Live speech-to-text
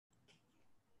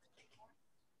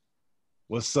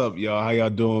What's up, y'all? How y'all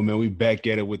doing, man? We back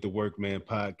at it with the Workman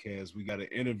Podcast. We got an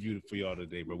interview for y'all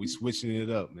today, bro. We switching it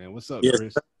up, man. What's up, Yes.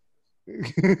 Chris?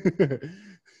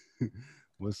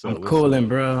 What's up? I'm cooling,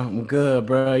 bro. I'm good,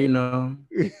 bro. You know,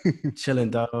 chilling,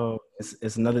 dog.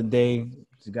 It's another day.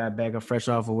 Just got back fresh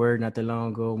off of work not that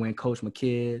long ago. Went coach my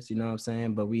kids. You know what I'm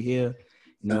saying? But we here.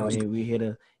 You know, we here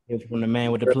to hear from the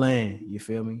man with the plan. You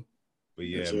feel me? But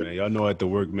yeah, man, y'all know at the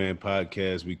Workman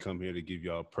Podcast, we come here to give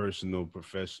y'all personal,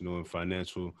 professional, and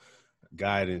financial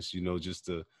guidance, you know, just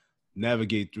to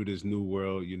navigate through this new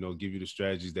world, you know, give you the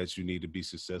strategies that you need to be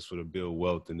successful to build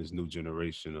wealth in this new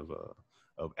generation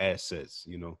of assets,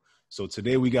 you know. So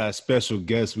today we got a special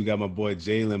guest. We got my boy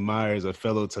Jaylin Myers, a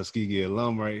fellow Tuskegee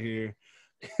alum right here.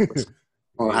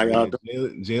 How y'all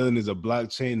doing? Jaylin is a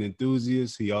blockchain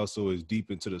enthusiast. He also is deep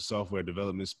into the software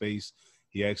development space.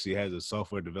 He actually has a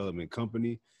software development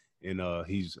company, and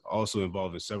he's also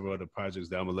involved in several other projects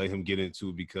that I'm gonna let him get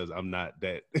into because I'm not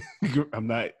that, I'm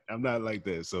not like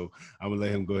that. So I'm gonna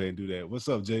let him go ahead and do that. What's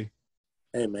up, Jay?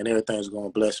 Hey man, everything's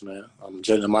going blessed, man. I'm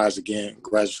Jaylin Myers again,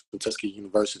 graduate from Tuskegee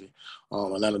University,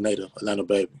 Atlanta native, Atlanta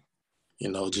baby.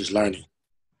 You know, just learning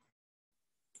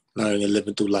and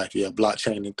living through life. Yeah,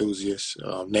 blockchain enthusiast,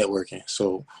 networking.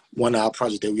 So one of our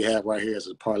projects that we have right here is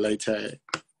a Parlay tag.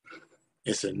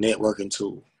 It's a networking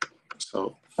tool.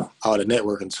 So all the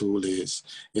networking tool is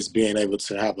being able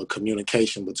to have a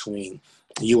communication between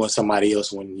you and somebody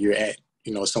else when you're at,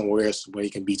 you know, somewhere else where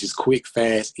it can be just quick,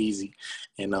 fast, easy,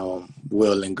 and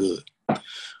well and good.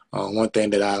 One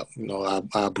thing that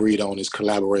I breed on is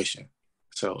collaboration.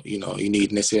 So, you know, you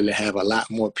need necessarily have a lot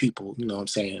more people, you know what I'm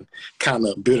saying, kind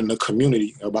of building a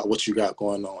community about what you got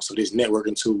going on. So this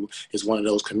networking tool is one of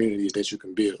those communities that you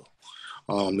can build.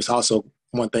 It's also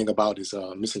one thing about is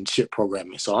missing chip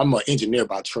programming. So I'm an engineer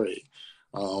by trade.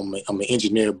 I'm an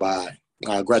engineer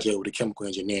I graduated with a chemical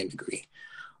engineering degree.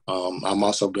 I'm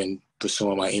also been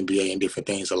pursuing my MBA and different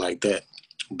things like that.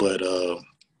 But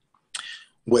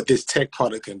what this tech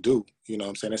product can do, you know what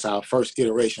I'm saying, it's our first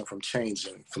iteration from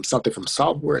changing from something from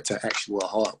software to actual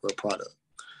hardware product.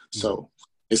 So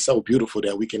it's so beautiful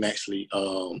that we can actually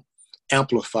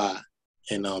amplify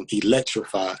and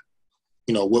electrify,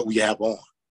 you know, what we have on.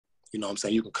 You know what I'm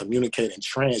saying? You can communicate and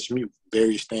transmute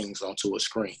various things onto a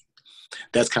screen.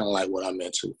 That's kind of like what I'm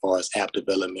into as far as app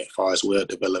development, as far as web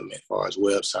development, as far as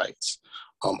websites,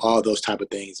 all those type of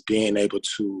things, being able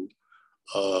to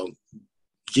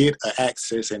get an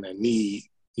access and a need,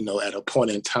 you know, at a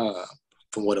point in time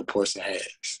from what a person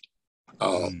has.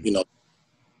 You know,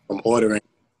 from ordering,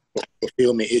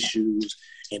 fulfillment issues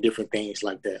and different things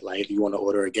like that. Like if you want to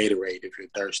order a Gatorade if you're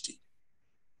thirsty.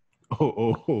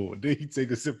 Oh, did he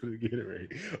take a sip of the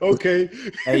Gatorade? Okay.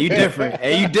 Hey, you different,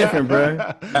 bro. You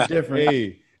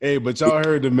different. Hey, but y'all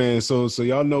heard the man. So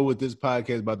y'all know what this podcast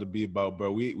is about to be about,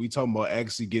 bro. We talking about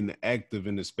actually getting active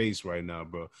in the space right now,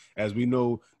 bro. As we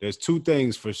know, there's two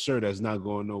things for sure that's not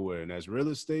going nowhere, and that's real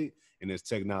estate and it's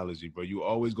technology, bro. You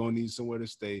always gonna need somewhere to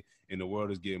stay, and the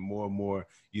world is getting more and more,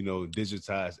 you know,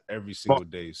 digitized every single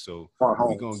day. So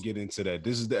we're gonna get into that.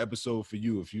 This is the episode for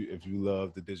you if you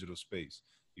love the digital space.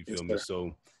 You feel me?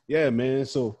 So yeah, man.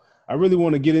 So I really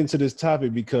want to get into this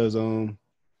topic because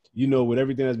you know, with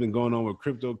everything that's been going on with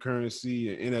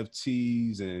cryptocurrency and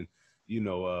NFTs and, you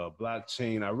know,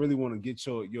 blockchain, I really want to get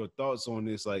your thoughts on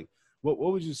this. Like, what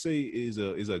would you say is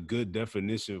a good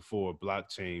definition for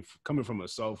blockchain coming from a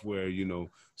software, you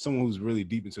know, someone who's really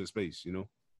deep into the space, you know?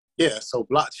 Yeah, so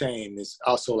blockchain is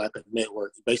also like a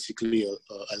network, basically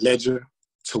a ledger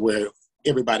to where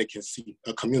everybody can see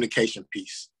a communication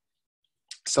piece.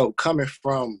 So coming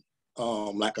from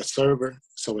like a server,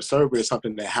 so a server is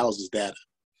something that houses data.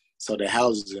 So that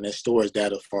houses and it stores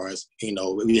data as far as, you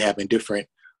know, we having different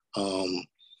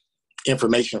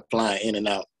information flying in and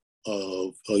out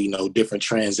of, you know, different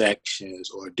transactions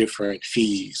or different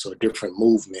fees or different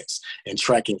movements and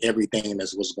tracking everything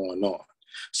that's what's going on.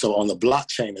 So on the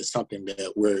blockchain is something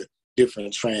that where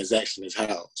different transaction is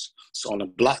housed. So on the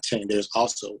blockchain, there's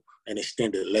also an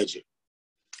extended ledger.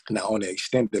 Now on the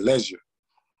extended ledger,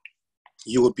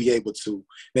 you will be able to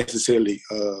necessarily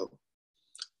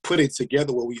put it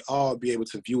together where we all be able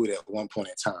to view it at one point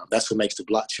in time. That's what makes the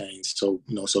blockchain so,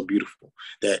 you know, so beautiful,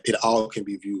 that it all can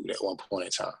be viewed at one point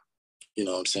in time. You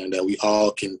know what I'm saying? That we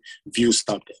all can view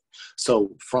something.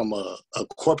 So from a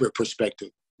corporate perspective,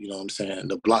 you know what I'm saying,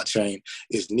 the blockchain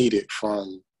is needed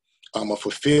from a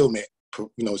fulfillment,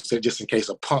 you know, just in case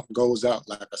a pump goes out,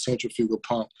 like a centrifugal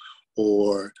pump,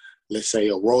 or let's say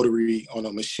a rotary on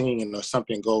a machine or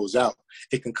something goes out,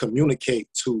 it can communicate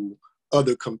to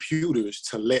other computers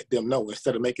to let them know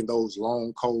instead of making those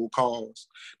long cold calls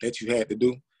that you had to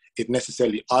do. it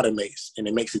necessarily automates, and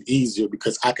it makes it easier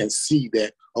because I can see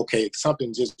that, okay,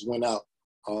 something just went out,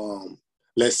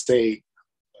 let's say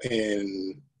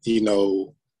in,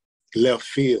 left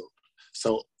field.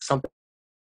 So something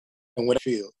went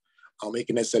field, it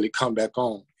can necessarily come back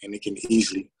on, and it can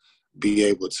easily be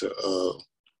able to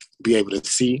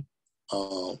see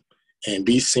and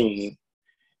be seen.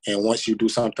 And once you do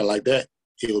something like that,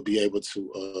 it'll be able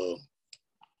to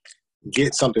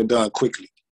get something done quickly.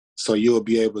 So you'll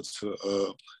be able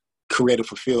to create a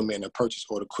fulfillment and a purchase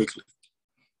order quickly.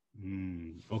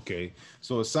 Okay.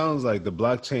 So it sounds like the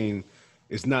blockchain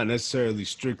is not necessarily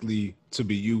strictly to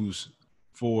be used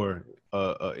for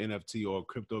a NFT or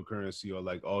cryptocurrency or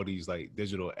like all these like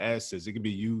digital assets. It can be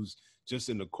used just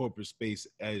in the corporate space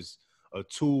as a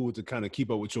tool to kind of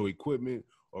keep up with your equipment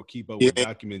or keep up with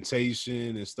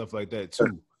documentation and stuff like that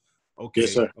too. Okay.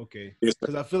 Yes, sir. Okay. Yes,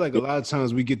 Because I feel like a lot of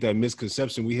times we get that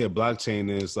misconception. We hear blockchain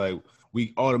and it's like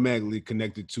we automatically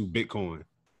connected to Bitcoin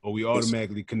or we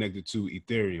automatically connected to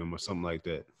Ethereum or something like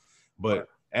that. But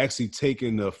actually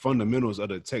taking the fundamentals of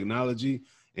the technology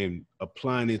and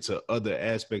applying it to other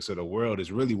aspects of the world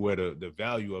is really where the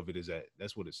value of it is at.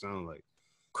 That's what it sounds like.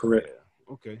 Correct.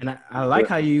 Yeah. Okay. And I like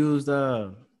how you used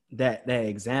that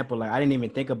example. Like I didn't even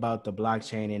think about the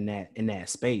blockchain in that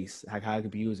space, like how it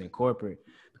could be used in corporate,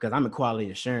 because I'm in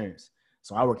quality assurance.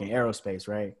 So I work in aerospace,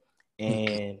 right?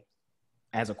 And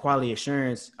as a quality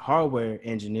assurance hardware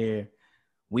engineer,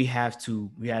 we have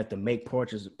to make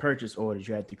purchase orders.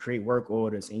 You have to create work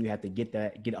orders, and you have to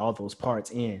get all those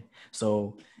parts in.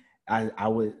 So I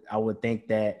would think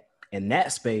that in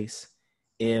that space,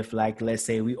 if like let's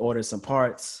say we ordered some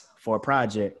parts for a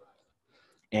project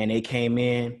and they came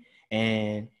in,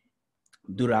 and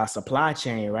due to our supply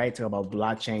chain, right? Talk about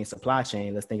blockchain supply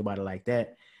chain. Let's think about it like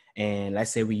that. And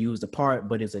let's say we used the part,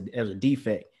 but it was a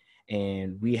defect,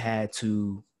 and we had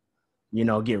to,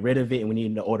 get rid of it, and we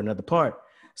needed to order another part.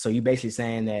 So you basically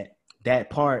saying that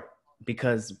part,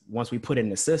 because once we put it in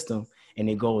the system and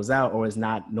it goes out or is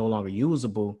no longer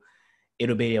usable,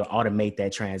 it'll be able to automate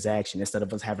that transaction instead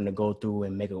of us having to go through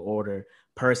and make an order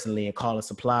personally and call a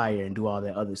supplier and do all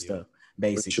that other stuff.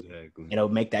 Basically, exactly. It'll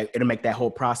make that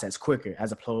whole process quicker,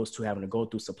 as opposed to having to go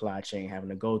through supply chain, having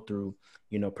to go through,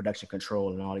 production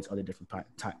control and all these other different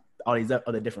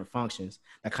functions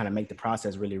that kind of make the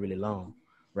process really, really long,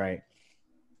 right?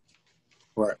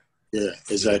 Right. Yeah,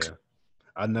 exactly.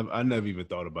 Yeah. I never even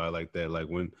thought about it like that. Like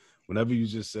whenever you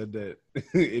just said that,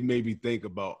 it made me think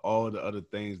about all the other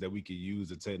things that we could use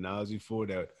the technology for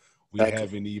that we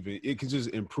haven't even. It could just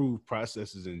improve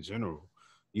processes in general.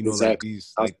 Like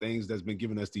these things that's been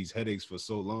giving us these headaches for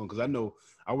so long. Because I know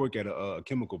I work at a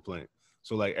chemical plant,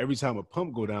 so like every time a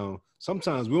pump go down,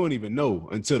 sometimes we don't even know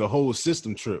until the whole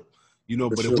system trip.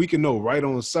 But if we can know right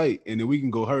on site, and then we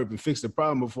can go hurry up and fix the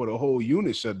problem before the whole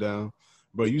unit shut down,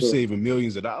 bro, you saving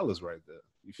millions of dollars right there.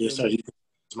 Yes, sir. You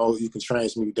can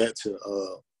transmute that to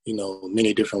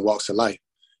many different walks of life.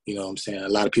 You know what I'm saying? A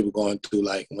lot of people going through,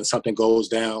 like, when something goes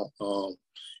down,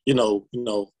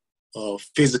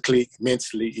 physically,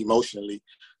 mentally, emotionally,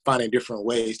 finding different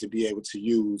ways to be able to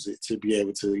use it, to be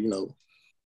able to,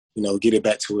 get it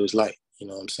back to its light. You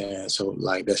know what I'm saying? So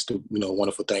like that's the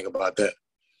wonderful thing about that.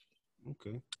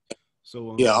 Okay.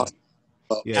 So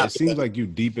it seems like you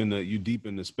deep in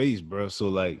the space, bro. So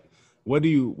like, what do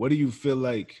you feel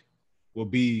like will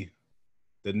be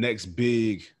the next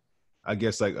big, I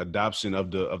guess, like adoption of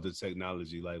the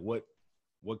technology? Like what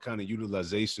kind of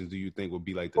utilization do you think will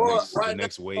be like the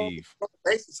next wave?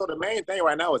 So the main thing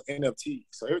right now is NFT.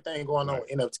 So everything going on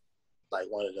with NFT, like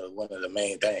one of the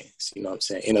main things. You know what I'm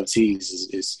saying?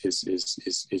 NFTs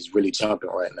is really jumping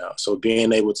right now. So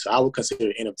being able to, I would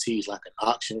consider NFTs like an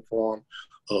auction form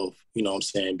of,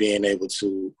 being able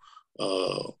to,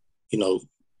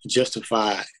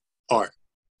 justify art.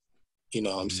 You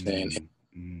know what I'm saying?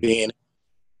 Being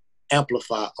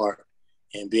amplify art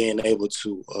and being able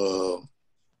to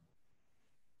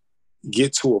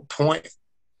get to a point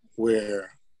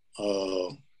where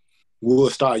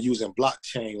we'll start using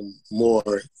blockchain more,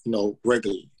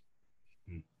 regularly.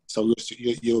 So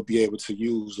you'll be able to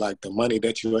use like the money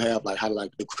that you'll have, like how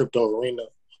like the crypto arena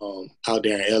out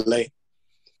there in LA.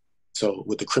 So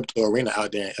with the crypto arena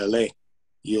out there in LA,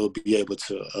 you'll be able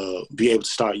to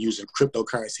start using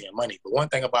cryptocurrency and money. But one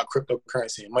thing about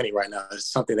cryptocurrency and money right now is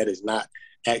something that is not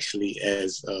actually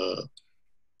as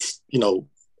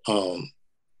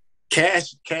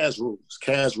cash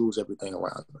rules everything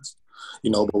around us.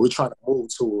 But we're trying to move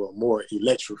to a more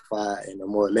electrified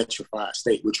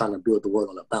state. We're trying to build the world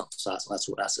on a bounce. So that's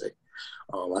what I say.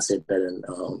 I said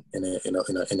that in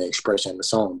an expression in the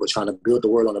song, but trying to build the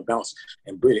world on a bounce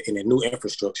and build it in a new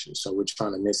infrastructure. So we're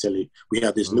trying to we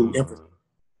have this new infrastructure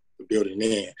building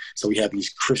in. So we have these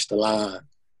crystalline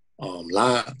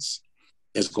lines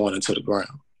that's going into the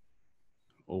ground.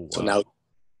 Oh, wow.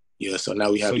 So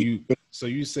now we have. So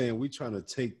you saying we're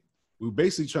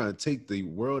basically trying to take the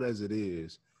world as it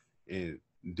is and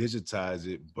digitize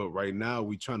it, but right now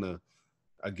we're trying to,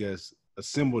 I guess,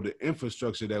 assemble the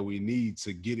infrastructure that we need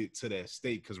to get it to that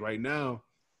state. Because right now,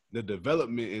 the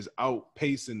development is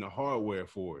outpacing the hardware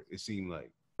for it. It seemed like,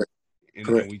 and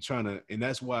we trying to, and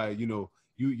that's why you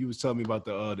was telling me about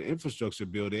the infrastructure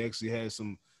bill. They actually had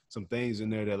some things in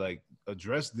there that like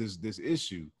address this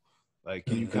issue. Like,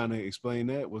 can you kind of explain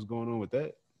that? What's going on with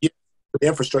that? The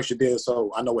infrastructure deal.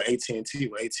 So I know what AT&T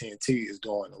is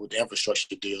doing with the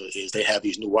infrastructure deal is they have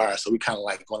these new wires. So we kind of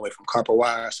like going away from copper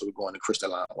wires, so we're going to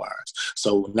crystalline wires.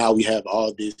 So now we have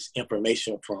all this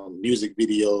information from music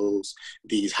videos,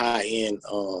 these high-end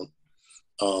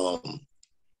 4K,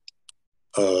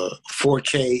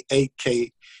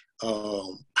 8K,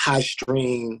 high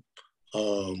stream,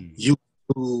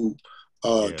 YouTube,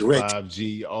 direct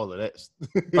 5G, all of that.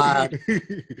 5.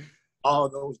 All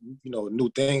those, new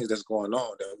things that's going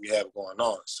on that we have going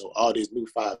on. So all this new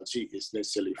 5G is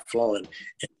necessarily flowing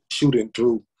and shooting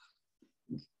through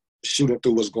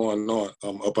what's going on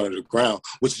up under the ground,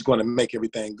 which is going to make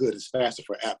everything good. It's faster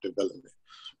for app development,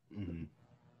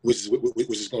 which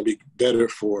is going to be better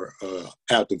for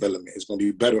app development. It's going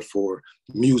to be better for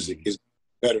music. It's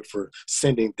better for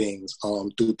sending things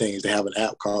through things. They have an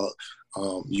app called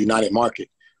United Market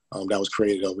that was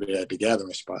created over there at the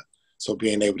gathering spot. So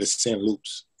being able to send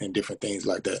loops and different things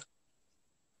like that.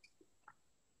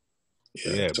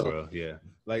 Bro. Yeah.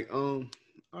 Like, all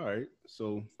right.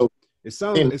 So it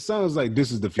sounds like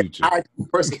this is the future.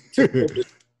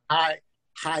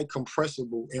 High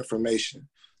compressible information.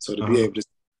 So to be able to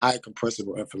high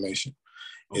compressible information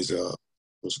is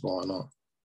what's going on.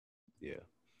 Yeah.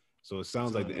 So it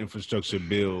sounds like the infrastructure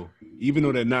bill, even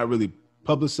though they're not really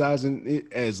publicizing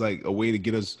it as like a way to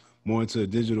get us more into a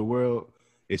digital world,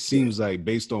 it seems like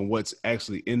based on what's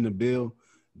actually in the bill,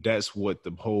 that's what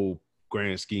the whole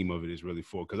grand scheme of it is really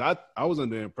for. Because I was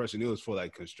under the impression it was for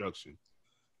like construction.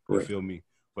 You feel me?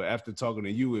 But after talking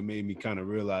to you, it made me kind of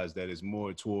realize that it's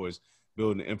more towards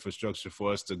building the infrastructure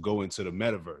for us to go into the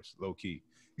metaverse, low key,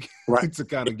 right? To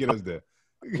kind of get us there.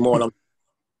 More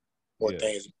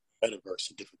things, metaverse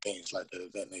and different things like that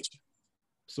of that nature.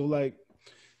 So, like,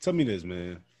 tell me this,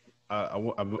 man. I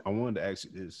wanted to ask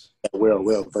you this. We're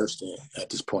well versed in at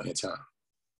this point in time.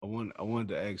 I wanted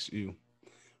to ask you,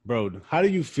 bro, how do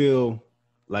you feel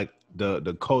like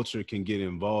the culture can get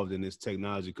involved in this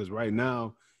technology? Because right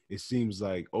now it seems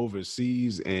like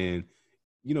overseas and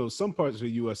some parts of the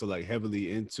U.S. are like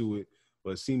heavily into it,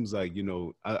 but it seems like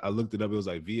I looked it up. It was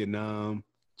like Vietnam,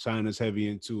 China's heavy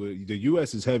into it. The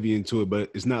U.S. is heavy into it,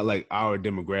 but it's not like our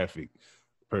demographic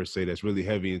per se that's really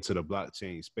heavy into the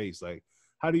blockchain space. Like,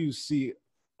 how do you see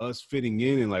us fitting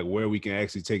in and like where we can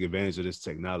actually take advantage of this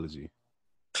technology?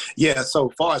 Yeah,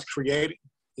 so far as creating,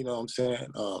 you know what I'm saying,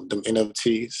 the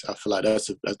NFTs, I feel like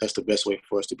that's the best way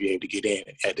for us to be able to get in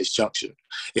at this juncture.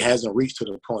 It hasn't reached to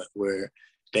the point where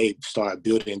they start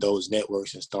building those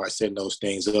networks and start setting those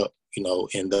things up,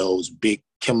 in those big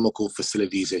chemical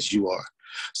facilities as you are.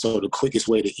 So the quickest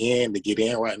way to get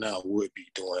in right now would be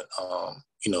doing,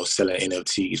 selling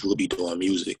NFTs. We'll be doing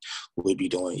music. We'll be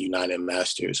doing United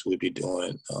Masters. We'll be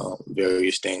doing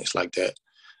various things like that.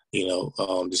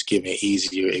 Just giving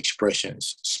easier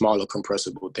expressions, smaller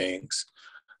compressible things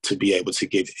to be able to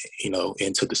get,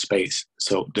 into the space.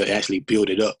 So to actually build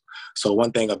it up. So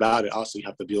one thing about it, also you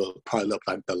have to pile up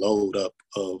like the load up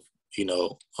of,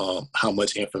 how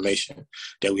much information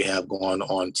that we have going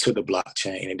on to the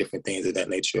blockchain and different things of that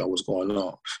nature and what's going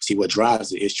on. See, what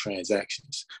drives it is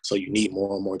transactions. So you need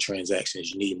more and more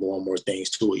transactions. You need more and more things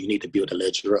to it. You need to build a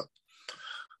ledger up.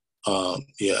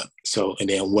 So, and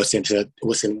then once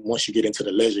you get into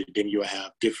the ledger, then you'll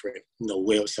have different,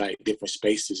 website, different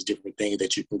spaces, different things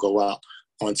that you can go out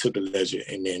onto the ledger,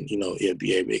 and then, it'll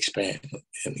be able to expand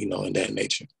and, in that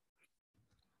nature.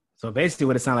 So basically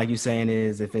what it sounds like you're saying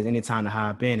is if there's any time to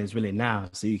hop in, it's really now.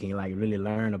 So you can like really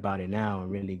learn about it now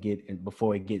and really get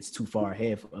before it gets too far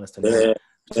ahead for us to really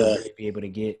be able to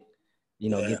get,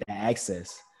 get that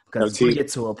access. Because we get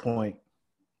to a point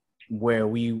where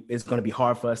it's going to be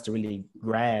hard for us to really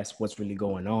grasp what's really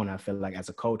going on. I feel like as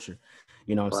a culture,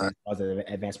 what I'm saying, as the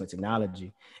advancement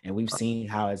technology. And we've seen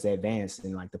how it's advanced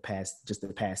in like the past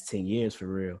 10 years for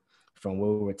real. from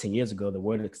where we were 10 years ago, the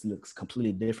world looks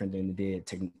completely different than it did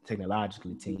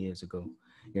technologically 10 years ago.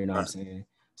 You know what I'm saying?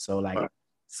 So like,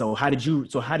 so how did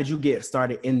you get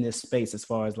started in this space as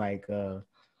far as like,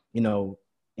 you know,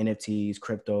 NFTs,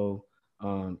 crypto,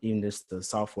 even the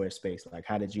software space? Like,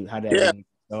 how did everything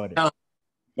started?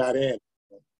 Got in,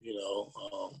 you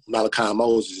know, Malachi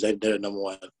Moses, they're number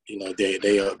one. You know,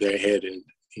 they're ahead in,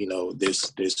 you know,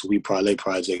 this We Parlay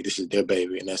project. This is their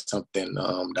baby, and that's something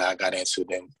that I got into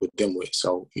with them.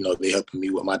 So, you know, they helping me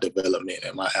with my development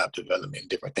and my app development and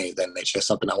different things of that nature. That's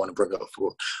something I want to bring up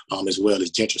for as well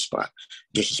as GentriSpot.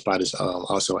 GentriSpot is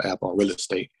also an app on real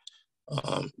estate.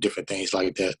 Different things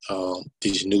like that,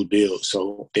 these new builds.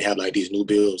 So they have like these new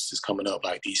builds that's coming up,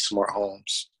 like these smart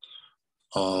homes.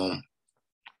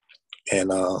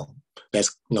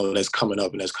 That's, you know, that's coming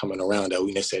up and that's coming around that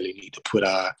we necessarily need to put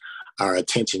our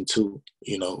attention to,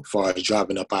 you know, as far as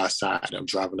driving up our side and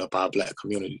driving up our Black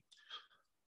community.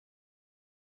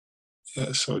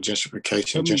 Yeah, so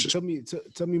gentrification.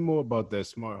 Tell me more about that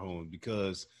smart home,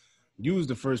 because you was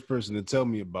the first person to tell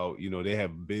me about, you know, they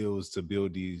have bills to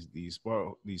build these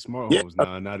smart homes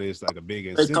now. Now there's like a big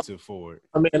incentive for it.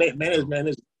 I mean,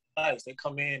 it's nice. They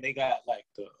come in, they got like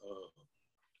the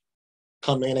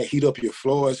come in and heat up your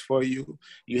floors for you.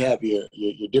 You have your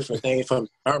different things from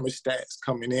thermostats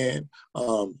coming in,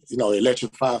 you know,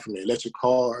 electrified from the electric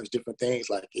cars, different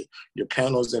things like your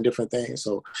panels and different things.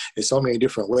 So there's so many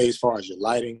different ways as far as your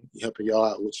lighting. You helping y'all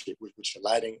out with your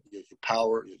lighting, your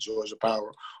power, your Georgia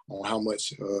power, on how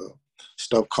much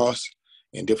stuff costs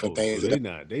and different things. So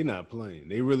they not playing.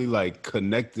 They really like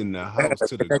connecting the house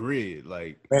to the grid,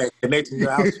 like connecting your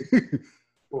house.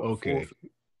 Okay.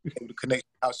 Able to connect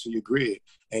your house to your grid,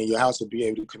 and your house will be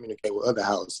able to communicate with other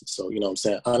houses. So, you know what I'm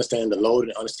saying, understand the load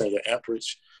and understand your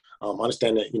amperage,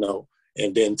 understand that, you know,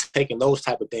 and then taking those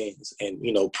type of things and,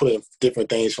 you know, pulling different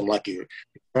things from like your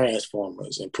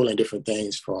transformers and pulling different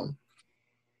things from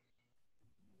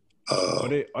are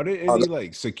there any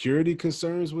like security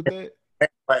concerns with that?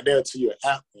 Right there to your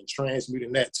app and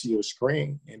transmuting that to your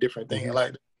screen and different things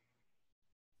like that.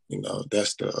 You know,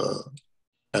 that's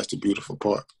the beautiful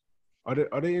part. Are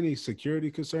there any security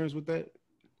concerns with that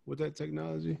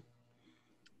technology?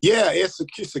 Yeah, it's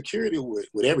security with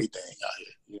everything out here.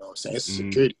 You know what I'm saying? It's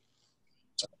security,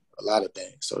 a lot of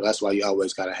things. So that's why you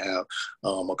always got to have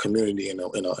a community and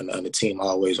a team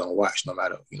always on watch, no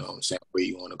matter, you know what I'm saying, where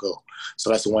you want to go. So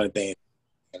that's the one thing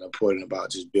and important about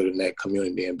just building that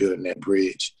community and building that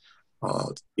bridge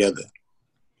together.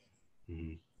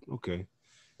 Okay.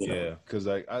 Yeah, because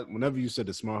like whenever you said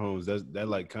the smart homes, that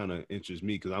like kind of interests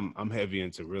me, because I'm heavy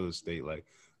into real estate. Like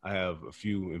I have a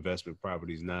few investment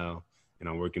properties now, and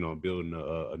I'm working on building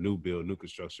a new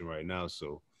construction right now.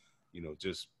 So, you know,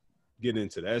 just getting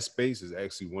into that space is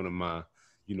actually one of my,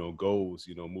 you know, goals,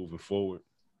 you know, moving forward.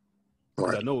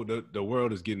 Because I know the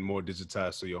world is getting more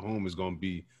digitized, so your home is going to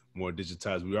be more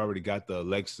digitized. We already got the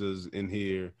Alexas in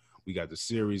here. We got the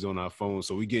Series on our phone,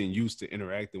 so we're getting used to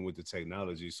interacting with the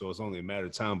technology. So it's only a matter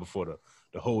of time before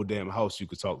the whole damn house you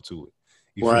could talk to it.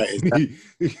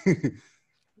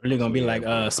 Really gonna be like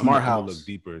Smart House. I'm gonna look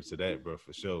deeper into that, bro,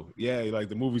 for sure. Yeah, like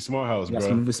the movie Smart House, bro. That's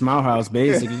the movie Smart House,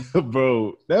 basically.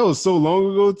 Bro, that was so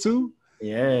long ago too.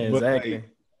 Yeah, exactly.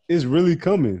 Like, it's really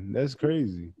coming. That's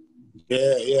crazy.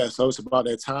 Yeah. So it's about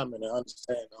that timing and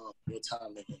understand your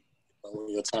timing. When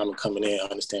your time is coming in,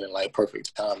 understanding like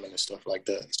perfect timing and stuff like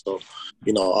that. So,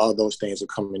 you know, all those things are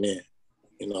coming in.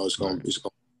 You know, it's gonna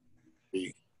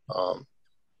be,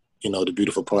 you know, the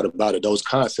beautiful part about it. Those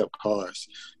concept cars,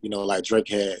 you know, like Drake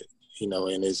had, you know,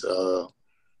 in his,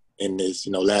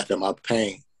 you know, Laugh at My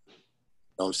Pain. You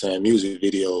know what I'm saying? Music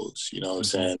videos. You know what I'm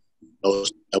saying?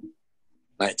 Those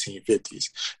 1950s,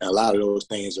 and a lot of those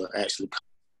things are actually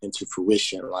coming into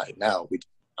fruition right now. We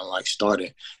like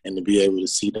starting, and to be able to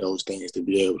see those things, to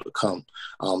be able to come,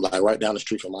 like right down the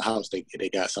street from my house, they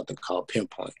got something called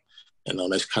Pinpoint, and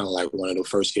that's kind of like one of the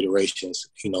first iterations,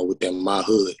 you know, within my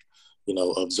hood, you know,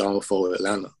 of Zone 4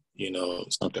 Atlanta. You know,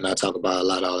 something I talk about a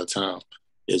lot all the time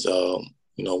is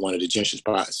you know, one of the gentrification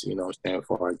spots, you know, stand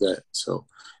for that. So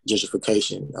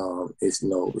gentrification is, you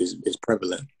know, is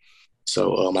prevalent.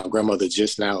 So my grandmother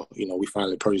just now, you know, we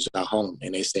finally purchased our home,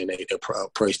 and they said they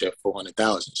priced at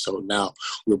 $400,000. So now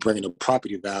we're bringing the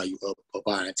property value up of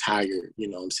our entire, you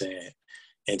know what I'm saying,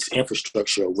 and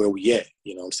infrastructure of where we at,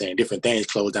 you know what I'm saying. Different things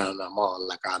closed down in our mall,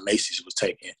 like our Macy's was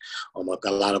taken. A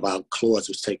lot of our clothes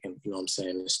was taken, you know what I'm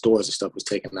saying, and stores and stuff was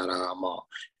taken out of our mall,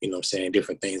 you know what I'm saying,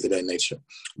 different things of that nature.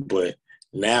 But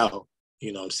now,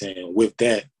 you know what I'm saying, with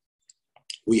that,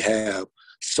 we have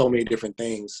so many different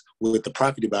things with the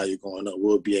property value going up.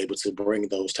 We'll be able to bring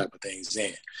those type of things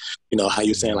in. You know, how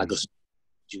you're saying like a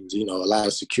issues. You know, a lot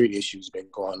of security issues been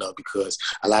going up because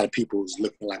a lot of people is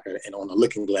looking like and on a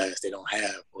looking glass they don't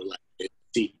have or like they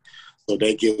see. So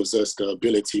that gives us the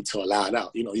ability to allow it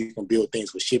out. You know, you can build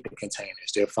things with shipping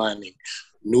containers. They're finding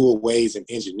newer ways in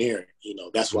engineering. You know,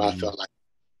 that's why I felt like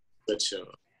such a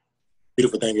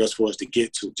beautiful thing else for us to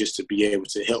get to, just to be able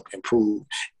to help improve,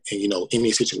 and you know,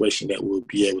 any situation that we'll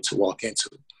be able to walk into.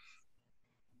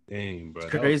 Dang, bro.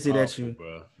 It's crazy that you,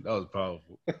 bro. That was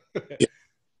powerful. Yeah.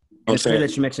 And it's crazy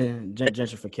that you mentioned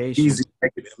gentrification. Easy,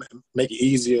 make it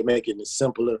easier, make it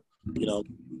simpler. You know,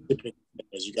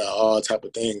 you got all type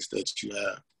of things that you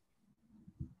have.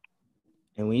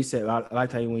 And when you said, I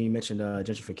liked how when you mentioned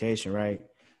gentrification, right?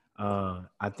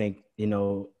 I think, you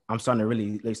know, I'm starting to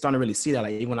really see that.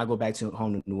 Like, even when I go back to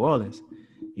home to New Orleans,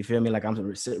 you feel me? Like,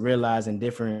 I'm realizing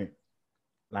different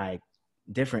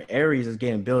areas is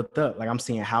getting built up. Like, I'm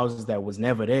seeing houses that was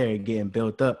never there getting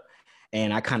built up,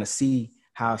 and I kind of see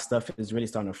how stuff is really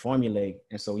starting to formulate.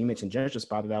 And so you mentioned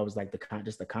gentrification, that was like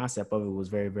just the concept of it was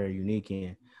very, very unique.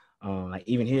 And like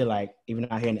even here, like even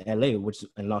out here in LA, which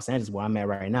in Los Angeles where I'm at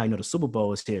right now, you know, the Super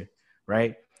Bowl is here,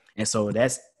 right? And so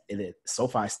that's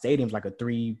SoFi Stadium's like a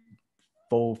 $3,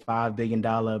 $4, $5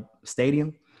 billion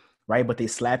stadium, right? But they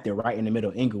slapped it right in the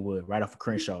middle of Inglewood, right off of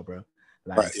Crenshaw, bro.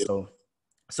 Like, right.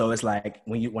 So it's like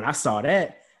when I saw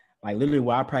that, like literally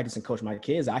while I practice and coach my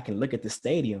kids, I can look at the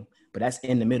stadium, but that's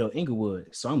in the middle of Inglewood.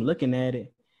 So I'm looking at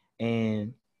it,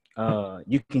 and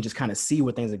you can just kind of see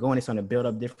where things are going. They're starting to build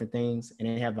up different things, and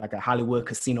they have like a Hollywood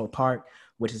Casino Park,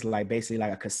 which is like basically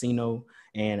like a casino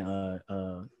and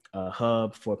a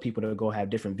hub for people to go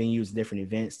have different venues, different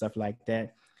events, stuff like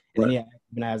that. And then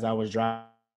even as I was driving,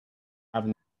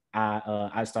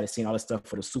 I started seeing all the stuff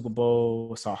for the Super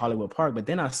Bowl, saw Hollywood Park, but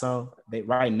then I saw they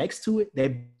right next to it,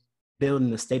 they're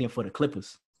building the stadium for the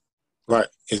Clippers. Right,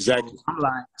 exactly.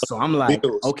 So I'm like,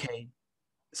 okay.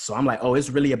 So I'm like, oh,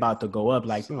 it's really about to go up.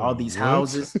 Like all these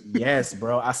houses. Yes,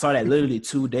 bro. I saw that literally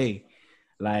today.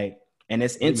 Like, and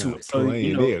it's into it. So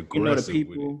you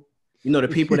know the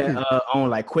people that own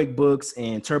like QuickBooks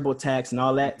and TurboTax and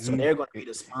all that. So they're going to be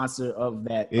the sponsor of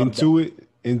that.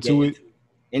 Intuit.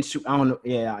 I don't know.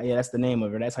 Yeah, that's the name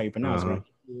of it. That's how you pronounce it, right?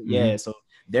 Yeah. So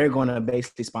they're going to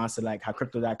basically sponsor like how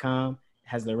Crypto.com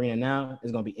has the arena now.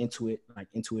 It's going to be Intuit, like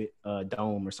Intuit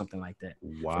Dome or something like that.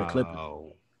 Wow. For the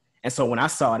Clippers. And so when I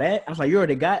saw that, I was like, you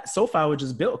already got SoFi was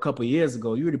just built a couple of years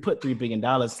ago. You already put $3 billion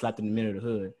slapped in the middle of the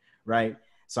hood, right?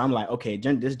 So I'm like, okay,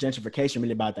 this gentrification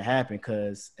really about to happen,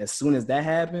 because as soon as that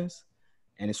happens,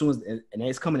 and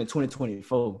it's coming in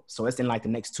 2024, so it's in like the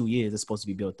next 2 years, it's supposed to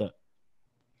be built up.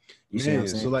 You see what I'm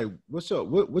saying? So like, what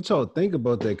y'all think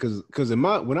about that? Because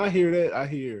when I hear that, I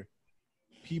hear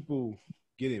people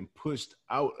getting pushed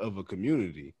out of a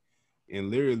community, and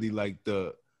literally like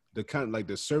the kind of like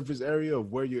the surface area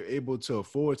of where you're able to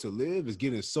afford to live is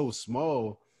getting so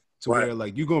small to where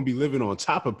like you're gonna be living on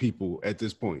top of people at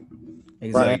this point.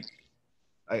 Exactly.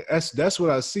 Like that's what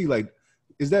I see. Like,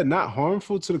 is that not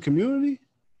harmful to the community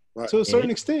to a certain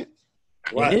extent?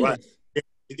 Right.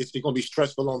 It's going to be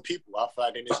stressful on people. I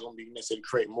find that it's going to be necessarily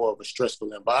create more of a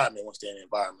stressful environment once they're in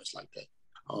environments like that.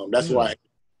 That's why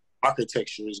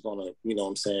architecture is going to, you know what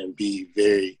I'm saying, be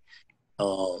very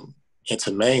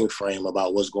into mainframe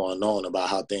about what's going on, about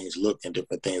how things look and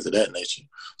different things of that nature.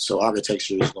 So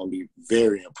architecture is going to be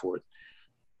very important.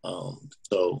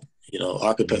 So, you know,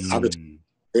 architecture is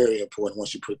very important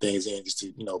once you put things in, just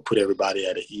to, you know, put everybody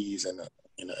at ease and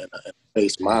in a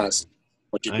base mindset.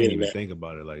 I didn't even think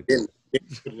about it like that.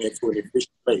 Putting it to an efficient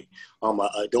way.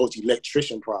 Those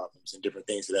electrician problems and different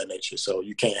things of that nature. So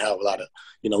you can't have a lot of,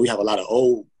 you know, we have a lot of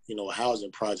old, you know,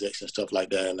 housing projects and stuff like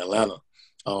that in Atlanta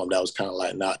that was kind of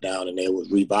like knocked down and they was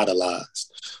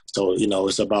revitalized. So, you know,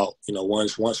 it's about, you know,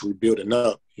 once we building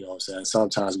up, you know what I'm saying,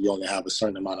 sometimes we only have a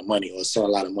certain amount of money, or a certain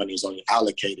amount of money is only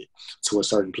allocated to a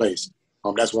certain place.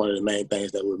 That's one of the main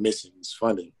things that we're missing is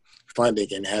funding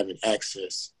and having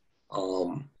access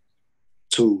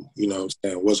to, you know what I'm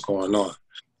saying, what's going on.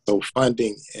 So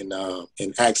funding and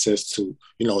access to,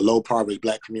 you know, low poverty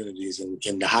Black communities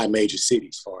in the high major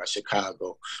cities, as far as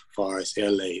Chicago, as far as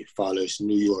LA, as far as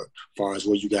New York, as far as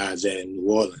where you guys at in New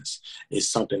Orleans,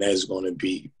 is something that is going to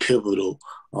be pivotal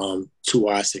to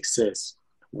our success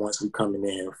once we coming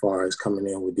in, as far as coming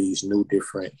in with these new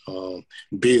different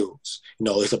builds. You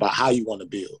know, it's about how you want to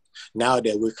build. Now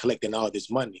that we're collecting all this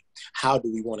money, how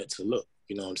do we want it to look?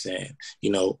 You know what I'm saying?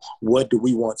 You know, what do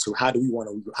we want to? How do we want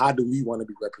to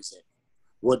be represented?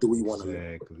 What do we want to?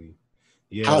 Exactly.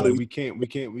 Yeah, like we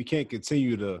can't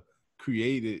continue to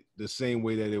create it the same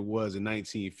way that it was in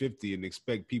 1950 and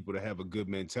expect people to have a good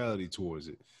mentality towards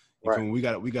it. Right. We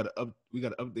got to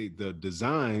update the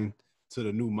design to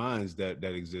the new minds that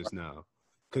exist now.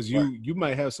 Because you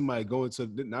might have somebody go into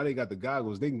now they got the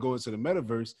goggles, they can go into the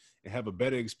metaverse and have a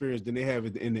better experience than they have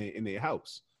in their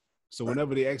house. So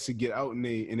whenever they actually get out in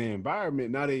their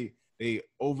environment, now they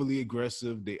overly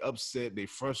aggressive, they upset, they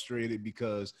frustrated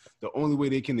because the only way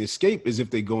they can escape is if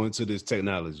they go into this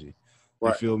technology.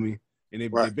 You feel me? And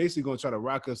they're basically gonna try to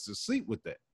rock us to sleep with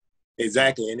that.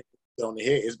 Exactly. And on the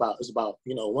head, it's about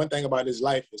one thing about this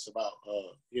life is about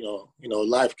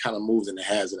life kind of moves in the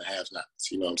haves and the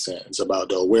have-nots. You know what I'm saying? It's about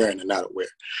the aware and the not aware.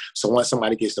 So once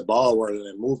somebody gets the ball rolling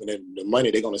and moving, and the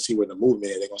money, they're gonna see where the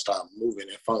movement is. They're gonna start moving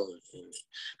and funneling. And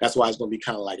that's why it's gonna be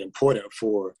kind of like important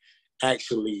for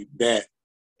actually that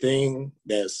thing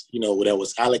that's that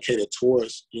was allocated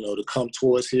towards to come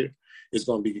towards here. It's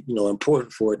going to be,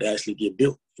 important for it to actually get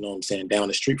built, you know what I'm saying, down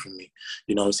the street from me,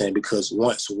 you know what I'm saying? Because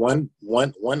once one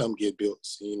of them get built,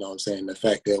 you know what I'm saying, the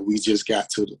fact that we just got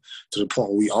to the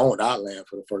point where we owned our land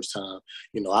for the first time,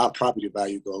 our property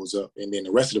value goes up, and then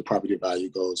the rest of the property value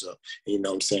goes up, and, you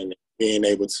know what I'm saying, being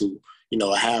able to,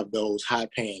 have those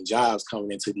high-paying jobs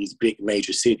coming into these big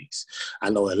major cities.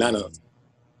 I know Atlanta,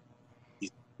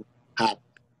 high,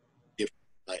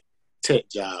 like tech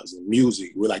jobs and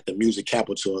music. We're like the music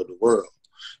capital of the world.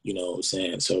 You know what I'm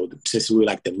saying? So since we're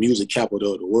like the music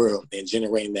capital of the world and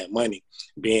generating that money,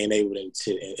 being able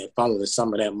to and following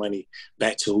some of that money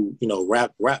back to,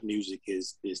 rap music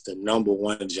is the number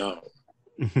one genre,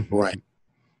 right?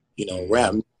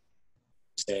 Rap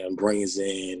and brings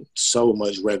in so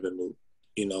much revenue,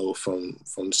 from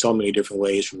so many different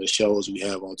ways, from the shows we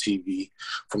have on TV,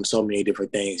 from so many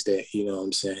different things that,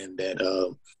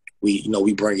 that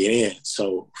we bring it in.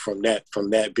 So from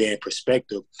that being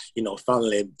perspective,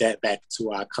 funneling that back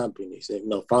to our companies,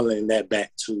 funneling that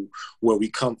back to where we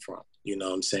come from. You know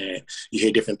what I'm saying? You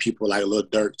hear different people like Lil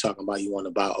Durk talking about you want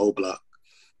to buy O Block.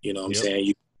 You know what I'm saying?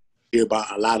 You hear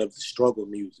about a lot of the struggle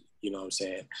music, you know what I'm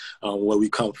saying? Where we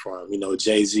come from.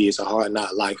 Jay-Z, it's a hard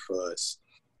knock life for us.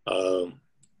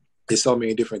 There's so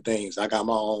many different things. I got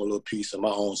my own little piece of my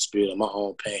own spirit, of my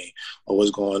own pain, of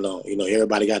what's going on.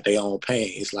 Everybody got their own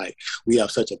pain. It's like we have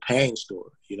such a pain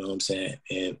story, you know what I'm saying?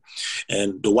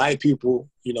 And the white people,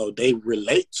 they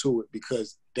relate to it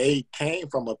because they came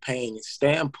from a pain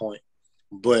standpoint,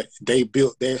 but they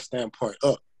built their standpoint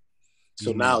up.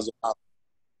 So now it's about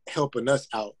helping us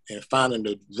out and finding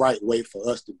the right way for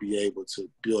us to be able to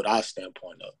build our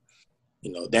standpoint up.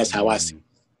 That's how I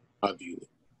view it.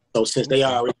 So since they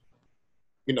already,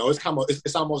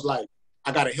 it's almost like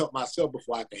I got to help myself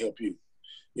before I can help you,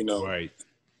 Right.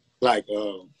 Like,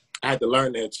 I had to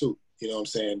learn that too, you know what I'm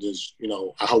saying? Just,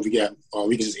 I hope we can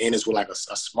just end this with like a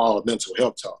small mental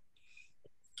health talk.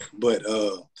 But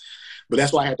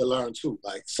that's why I had to learn too.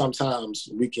 Like sometimes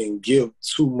we can give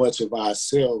too much of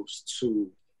ourselves to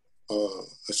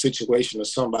a situation or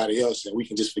somebody else, and we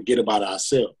can just forget about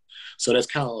ourselves. So that's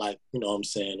kind of like, what I'm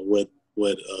saying, what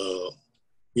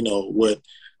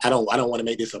I don't want to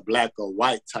make this a black or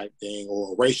white type thing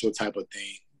or a racial type of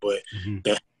thing, but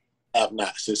the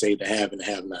have-nots, to say the have and the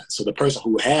have-not. So the person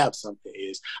who have something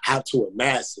I have to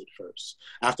amass it first.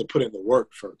 I have to put in the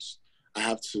work first. I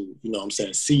have to,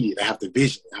 see it. I have to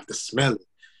vision it. I have to smell it.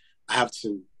 I have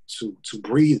to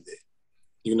breathe it.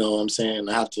 You know what I'm saying?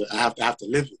 I have to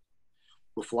live it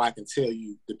before I can tell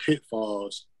you the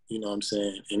pitfalls, you know what I'm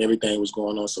saying, and everything was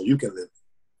going on so you can live it.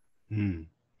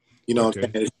 You know what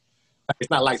I'm saying? It's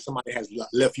not like somebody has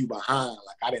left you behind.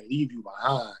 Like I didn't leave you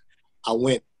behind. I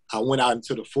went out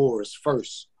into the forest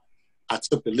first. I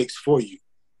took the licks for you.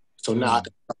 So now I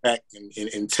can come back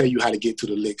and tell you how to get to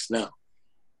the licks now.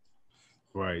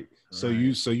 Right. So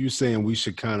you saying we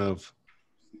should kind of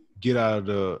get out of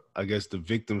the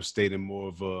victim state and more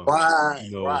of a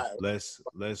let's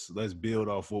build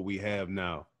off what we have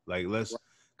now. Like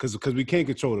because we can't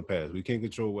control the past. We can't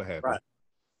control what happened.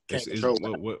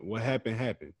 Right. What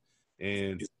happened.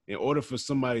 And in order for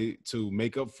somebody to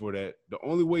make up for that, the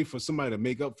only way for somebody to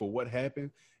make up for what happened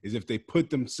is if they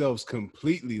put themselves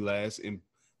completely last and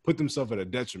put themselves at a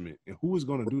detriment. And who is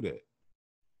going to do that?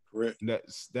 Correct.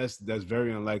 That's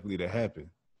very unlikely to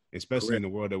happen, especially in the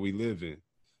world that we live in.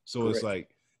 So it's like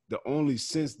the only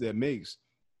sense that makes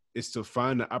is to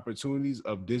find the opportunities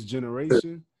of this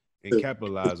generation and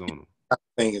capitalize on them.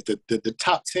 Thing is the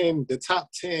top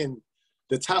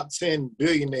 10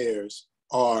 billionaires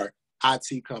are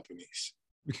IT companies.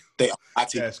 They are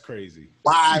IT. That's crazy.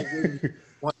 Why wouldn't you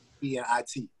want to be in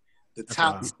IT? The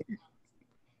top 10.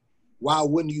 Why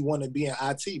wouldn't you want to be in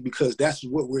IT? Because that's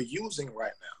what we're using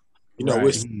right now.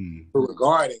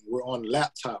 We're on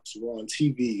laptops, we're on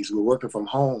TVs, we're working from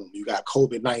home. You got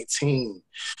COVID-19,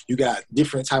 you got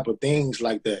different type of things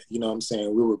like that. You know what I'm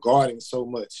saying? We're regarding so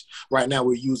much. Right now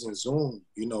we're using Zoom,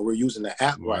 we're using the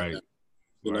app right now.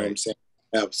 You know what I'm saying?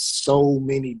 We have so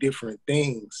many different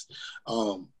things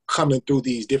coming through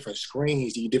these different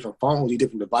screens, these different phones, these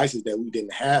different devices that we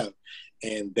didn't have.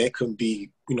 And that could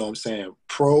be, you know what I'm saying,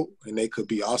 pro, and they could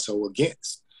be also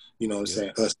against, you know what I'm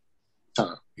saying, us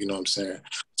time. You know what I'm saying?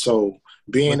 So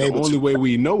being the able only to, way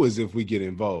we know is if we get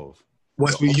involved.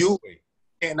 once we use,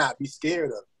 cannot be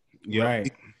scared of it. Yeah. Right.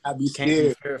 You cannot be Can't scared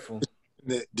be fearful.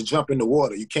 to jump in the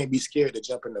water. You can't be scared to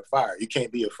jump in the fire. You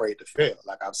can't be afraid to fail,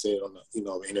 like I've said on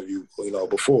the interview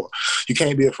before. You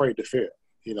can't be afraid to fail.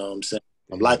 You know what I'm saying?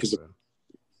 Life is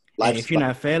life. If you're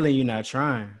not failing, you're not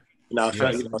trying. You're not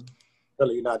failing.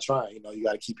 You're not trying. You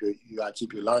got to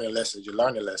keep your learning lessons. Your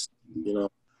learning lessons. You know.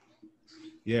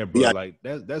 Yeah, bro. Like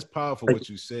that's powerful what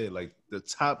you said. Like the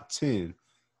top 10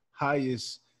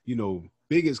 highest,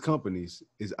 biggest companies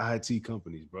is IT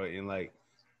companies, bro. And like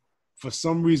for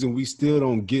some reason we still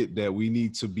don't get that we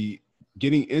need to be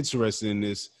getting interested in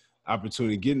this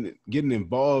opportunity, getting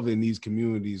involved in these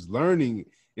communities, learning.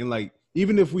 And like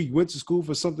even if we went to school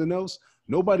for something else,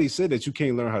 nobody said that you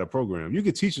can't learn how to program. You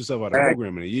could teach yourself how to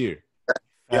program in a year.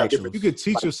 Yeah, you could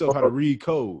teach yourself how to read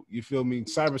code. You feel me?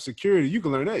 Cybersecurity, you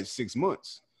can learn that in 6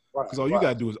 months. Because all you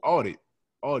got to do is audit.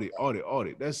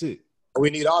 That's it. We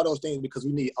need all those things because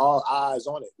we need all eyes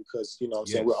on it because, you know what I'm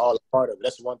saying, we're all a part of it.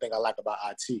 That's one thing I like about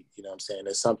IT, you know what I'm saying?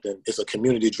 It's a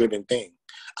community-driven thing.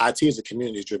 IT is a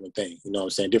community-driven thing, you know what I'm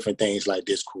saying? Different things like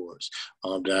Discords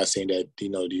that I've seen that,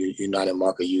 the United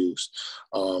Market use.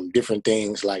 Different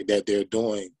things like that they're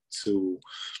doing to,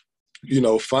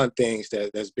 fun things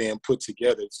that's being put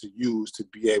together to use to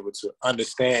be able to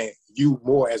understand you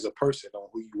more as a person on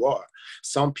who you are.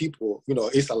 Some people,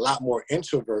 it's a lot more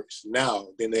introverts now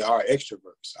than they are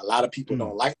extroverts. A lot of people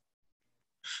don't like it.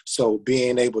 So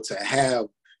being able to have,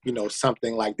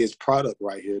 something like this product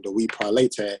right here, the We Parlay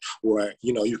tag, where,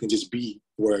 you can just be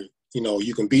where,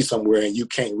 you can be somewhere and you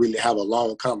can't really have a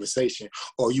long conversation,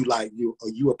 or you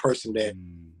a person that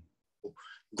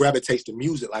gravitates to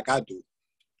music like I do.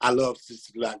 I love to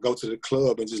go to the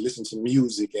club and just listen to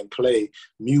music and play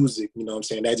music, you know what I'm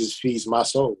saying? That just feeds my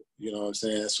soul, you know what I'm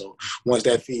saying? So once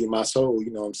that feeds my soul,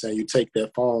 you know what I'm saying, you take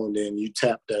that phone, then you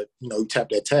tap that, you tap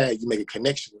that tag, you make a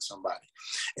connection with somebody.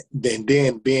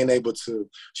 Then being able to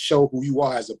show who you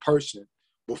are as a person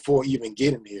before even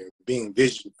getting here, being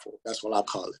visual, that's what I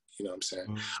call it, you know what I'm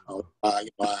saying?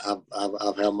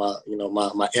 I've had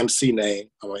my MC name,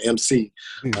 I'm an MC,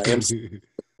 my MC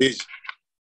vision.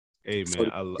 Hey man,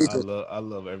 I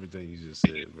love everything you just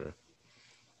said, bro.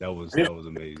 That was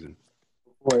amazing.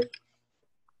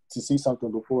 To see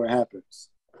something before it happens.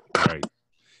 Right.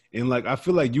 And like I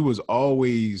feel like you was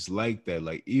always like that.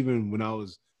 Like even when I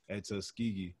was at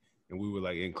Tuskegee and we were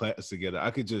like in class together, I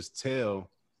could just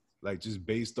tell, like just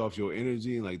based off your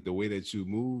energy and like the way that you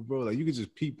move, bro. Like you could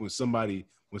just peep when somebody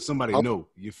know.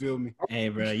 You feel me? Hey,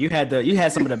 bro, you had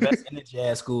some of the best energy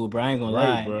at school, bro. I ain't gonna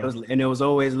lie. Bro. It was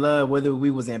always love, whether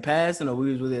we was in passing or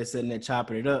we was really sitting there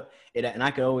chopping it up. And I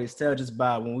could always tell just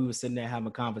by when we were sitting there having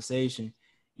a conversation,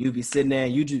 you'd be sitting there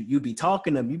and you'd be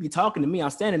talking to me. I'm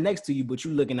standing next to you, but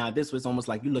you looking out this way. It's almost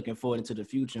like you looking forward into the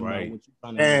future, right? What you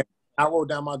trying to do. I wrote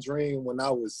down my dream when I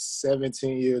was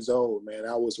 17 years old, man.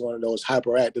 I was one of those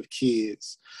hyperactive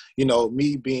kids.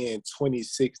 Me being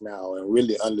 26 now and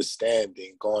really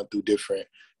understanding, going through different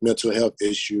mental health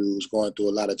issues, going through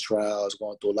a lot of trials,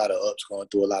 going through a lot of ups, going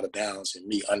through a lot of downs, and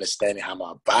me understanding how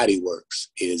my body works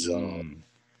is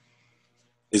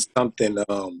something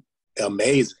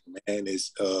amazing, man.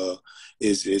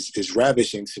 It's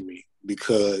ravishing to me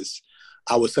because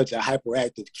I was such a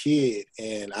hyperactive kid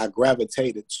and I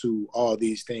gravitated to all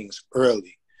these things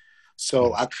early.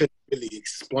 So I couldn't really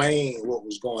explain what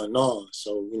was going on.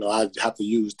 So, I have to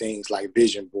use things like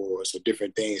vision boards or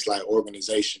different things like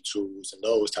organization tools and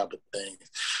those type of things.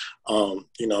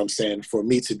 You know what I'm saying? For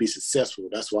me to be successful,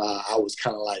 that's why I was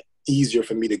kind of like easier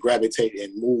for me to gravitate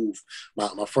and move.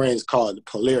 My friends call it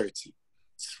polarity.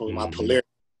 So my polarity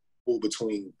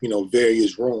between,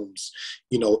 various rooms,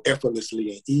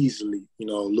 effortlessly and easily, a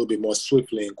little bit more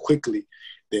swiftly and quickly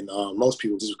than most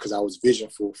people, just because I was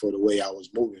visionful for the way I was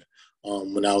moving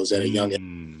when I was at a young age.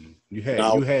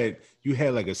 You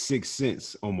had like a sixth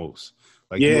sense almost.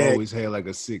 Like you always had like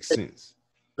a sixth sense.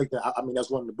 Like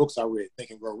that's one of the books I read,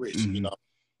 Think and Grow Rich,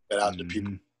 that out to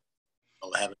people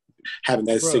having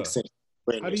that sixth sense.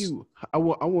 How do you, I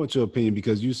want your opinion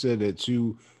because you said that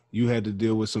you had to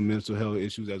deal with some mental health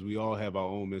issues, as we all have our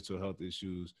own mental health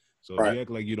issues. So if you act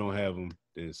like you don't have them,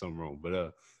 then something wrong.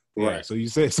 But right. So you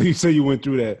say you went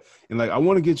through that, and like I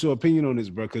want to get your opinion on this,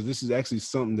 bro, because this is actually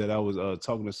something that I was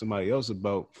talking to somebody else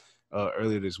about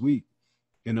earlier this week,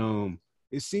 and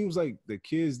it seems like the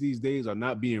kids these days are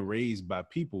not being raised by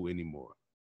people anymore.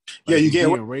 Like you get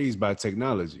being raised by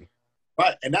technology.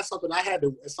 right, and that's something I had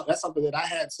to. That's something that I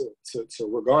had to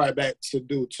regard back to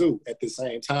do too at the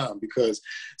same time, because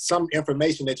some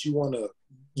information that you wanna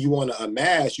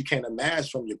amass, you can't amass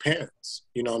from your parents.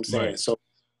 You know what I'm saying? Right. So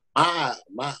my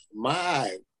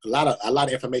a lot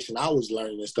of information I was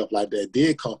learning and stuff like that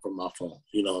did come from my phone.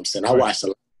 You know what I'm saying? I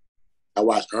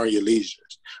watched Earn Your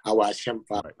Leisures. I watched Him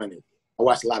 500. I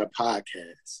watched a lot of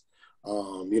podcasts.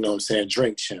 You know what I'm saying?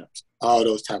 Drink Champs, all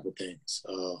those type of things.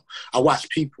 I watch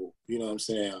people, you know what I'm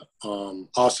saying?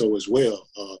 Also as well,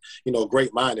 you know,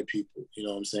 great-minded people, you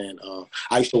know what I'm saying?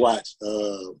 I used to watch,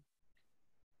 you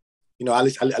know, I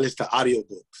listen to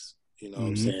audiobooks, you know what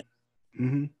I'm saying?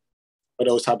 Mm-hmm.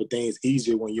 Those type of things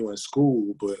easier when you're in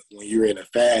school, but when you're in a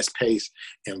fast-paced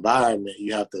environment,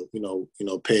 you have to, you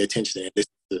know, pay attention and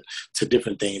listen to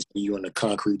different things when you're in the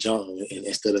concrete jungle, and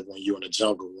instead of when you're in the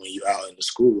jungle, when you're out in the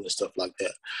school and stuff like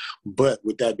that. But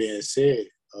with that being said,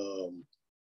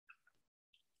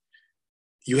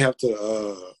 you have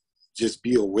to just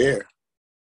be aware.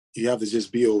 You have to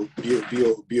just be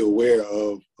aware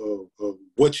of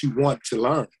what you want to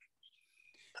learn.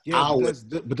 Yeah,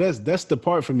 but that's the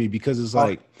part for me, because it's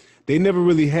like they never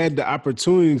really had the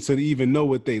opportunity to even know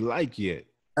what they like yet.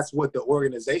 That's what the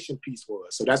organization piece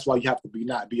was. So that's why you have to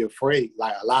not be afraid.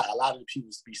 Like a lot of the people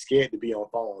be scared to be on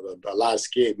phone.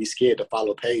 Be scared to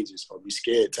follow pages, or be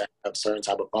scared to have certain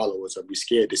type of followers, or be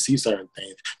scared to see certain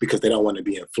things because they don't want to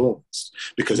be influenced.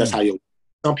 Because that's how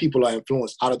some people are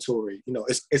influenced auditory. You know,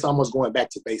 it's almost going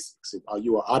back to basics. Are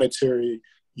you an auditory,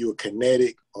 you a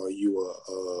kinetic, or you a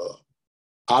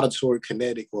auditory,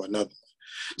 kinetic, or another one?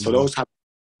 So those type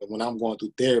of, when I'm going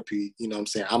through therapy, you know what I'm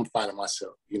saying, I'm finding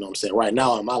myself, you know what I'm saying? Right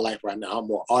now in my life right now, I'm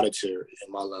more auditory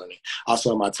in my learning.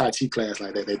 Also in my Tai Chi class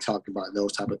like that, they talk about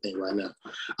those type of things right now.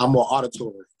 I'm more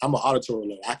auditory. I'm an auditory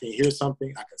learner. I can hear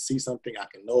something, I can see something, I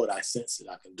can know it, I sense it,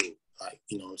 I can do it. Like,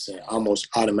 you know what I'm saying? Almost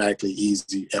automatically,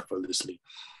 easy, effortlessly.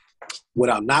 What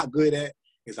I'm not good at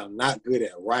is I'm not good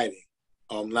at writing.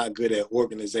 I'm not good at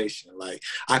organization. Like,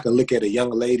 I can look at a young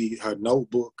lady, her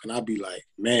notebook, and I'll be like,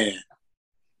 man.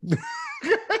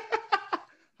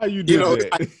 How you do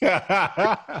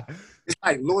that? It's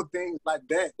like little things like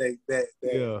that to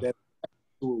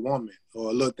a woman,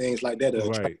 or little things like that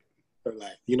attract her,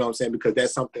 like, you know what I'm saying? Because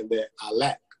that's something that I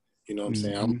lack. You know what I'm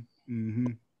saying?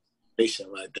 I'm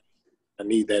patient like that. I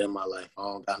need that in my life. I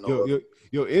don't got no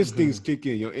your instincts kick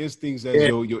in. Your instincts as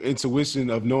your intuition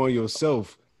of knowing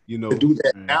yourself, you know. To do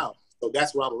that now. So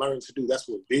that's what I'm learning to do. That's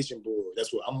what vision board.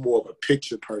 That's what I'm more of a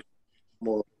picture person.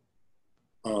 More.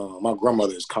 My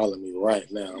grandmother is calling me right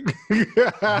now.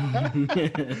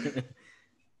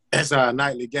 That's our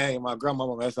nightly game. My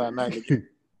grandmama, that's our nightly game.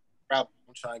 I'm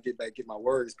trying to get my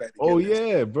words back together. Oh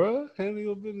yeah, bro. Handle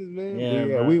your business, man.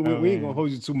 Yeah, we ain't gonna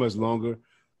hold you too much longer.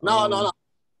 No.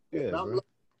 Yeah, I'm loving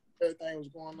everything was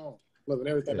going on. Loving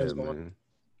everything that's going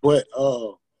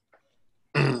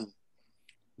on.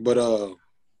 But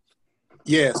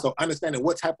yeah, so understanding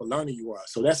what type of learner you are.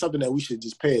 So that's something that we should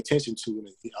just pay attention to,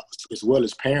 as well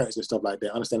as parents and stuff like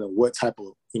that. Understanding what type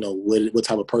of, you know, what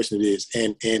type of person it is,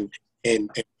 and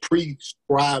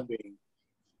prescribing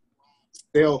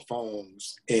cell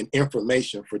phones and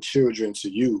information for children to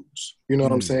use. You know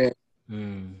what I'm saying?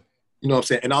 You know what I'm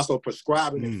saying? And also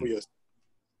prescribing it for yourself.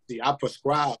 See, I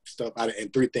prescribe stuff in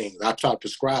three things. I try to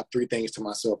prescribe three things to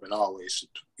myself, and always,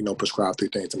 you know, prescribe three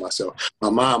things to myself: my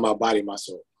mind, my body, my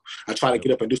soul. I try to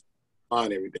get up and do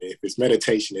something every day. If it's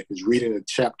meditation, if it's reading a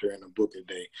chapter in a book a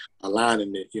day,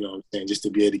 aligning it, you know what I'm saying, just to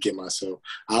be able to get myself.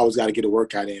 I always got to get a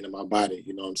workout in my body,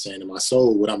 you know what I'm saying, in my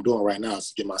soul. What I'm doing right now is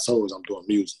to get my soul is I'm doing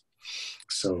music.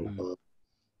 So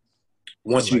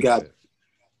once you're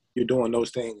doing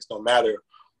those things, no matter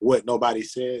what nobody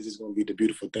says, is going to be the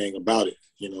beautiful thing about it,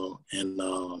 you know. And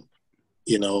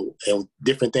you know, and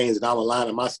different things that I'm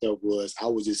aligning myself was, I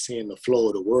was just seeing the flow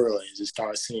of the world and just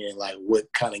start seeing like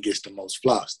what kind of gets the most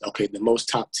flops. Okay, the most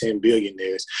top 10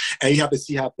 billionaires. And you have to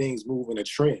see how things move in a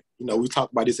trend. You know, we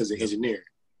talk about this as an engineer,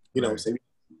 you know what I'm saying?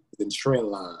 The trend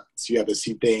lines. You have to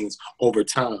see things over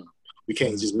time. We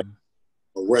can't just make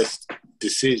a rush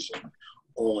decision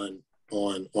on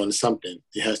something.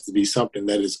 It has to be something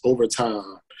that is over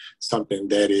time, something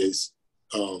that is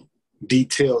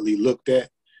detailedly looked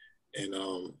at, and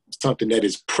something that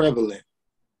is prevalent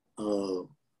to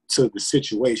the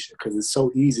situation, because it's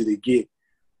so easy to get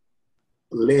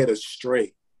led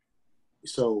astray.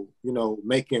 So, you know,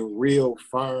 making real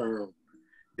firm,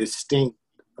 distinct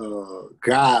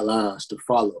guidelines to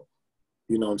follow,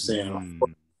 you know what I'm saying?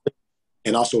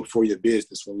 and also for your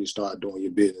business when you start doing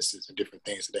your businesses and different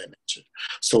things of that nature.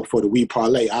 So for the We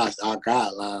Parlay, our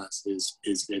guidelines is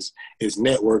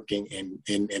networking,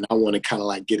 and I want to kind of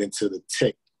like get into the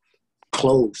tech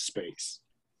clothes space,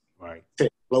 right?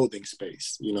 Tech clothing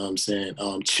space. You know what I'm saying?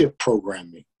 Chip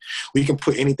programming. We can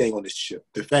put anything on this chip.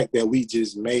 The fact that we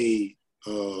just made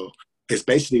it's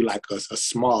basically like a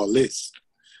small list.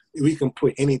 We can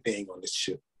put anything on this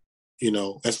chip. You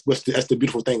know, that's the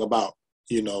beautiful thing about,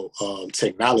 you know,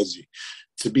 technology.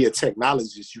 To be a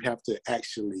technologist, you have to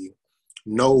actually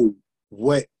know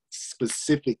what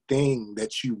specific thing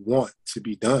that you want to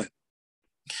be done.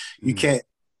 You can't,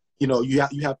 you know, you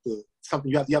have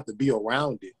to be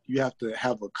around it. You have to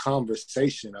have a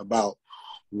conversation about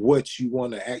what you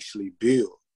want to actually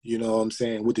build. You know what I'm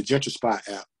saying? With the GentriSpot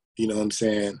app, you know what I'm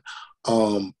saying?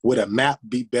 Would a map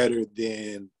be better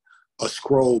than a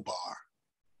scroll bar?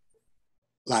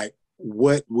 Like,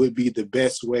 what would be the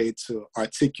best way to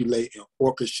articulate and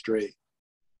orchestrate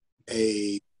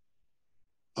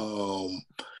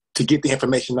to get the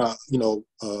information out, you know,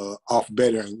 off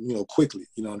better and, you know, quickly.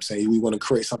 You know what I'm saying? We want to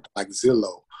create something like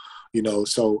Zillow, you know.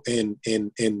 So, and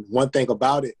one thing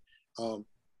about it,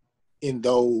 in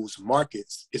those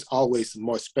markets, it's always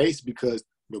more space, because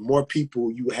the more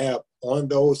people you have on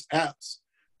those apps,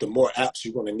 the more apps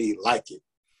you're going to need like it.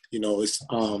 You know, it's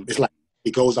like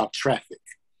it goes off traffic.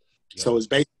 Yeah. So it's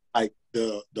basically like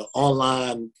the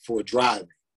online for driving.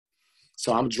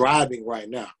 So I'm driving right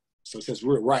now. So since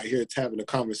we're right here having a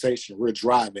conversation, we're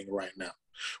driving right now.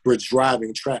 We're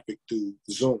driving traffic through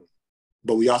Zoom,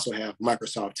 but we also have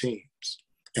Microsoft Teams,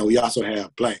 and we also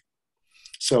have Blank.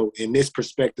 So in this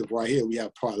perspective right here, we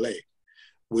have Parlay.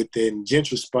 Within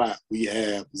GentriSpot, we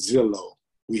have Zillow.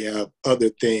 We have other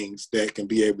things that can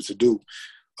be able to do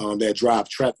that drive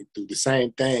traffic through. The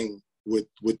same thing with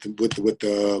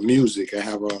the music. I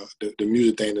have the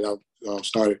music thing that I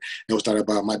started. It was started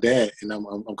by my dad, and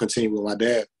I'm continuing with my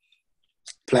dad.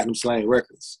 Platinum Slang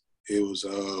Records. It was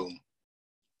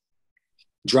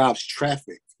drives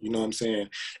traffic. You know what I'm saying?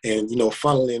 And, you know,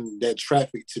 funneling that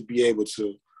traffic to be able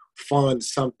to fund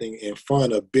something and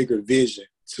fund a bigger vision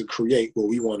to create what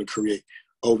we want to create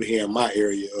over here in my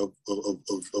area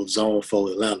of Zone 4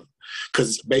 Atlanta. Because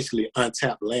it's basically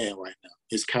untapped land right now.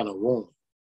 It's kind of ruined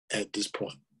at this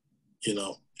point. You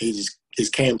know,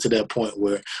 it came to that point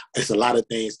where it's a lot of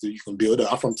things that you can build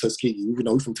up. I'm from Tuskegee. You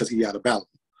know, we're from Tuskegee, Alabama.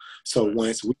 So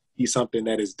once we see something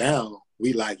that is down,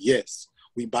 we like, yes,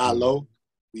 we buy low,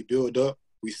 we build up,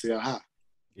 we sell high.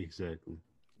 Exactly.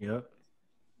 Yep.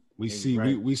 We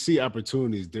see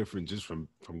opportunities different just from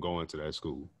going to that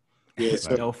school. Yeah,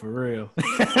 like, no, for real.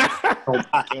 I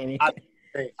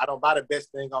don't buy the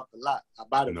best thing off the lot. I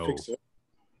buy the fixer.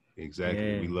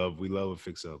 Exactly. Yeah. We love a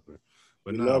fix upper.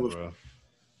 But bro.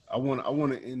 I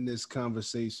want to end this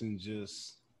conversation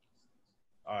just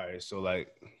all right, so like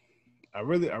I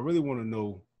really want to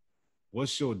know,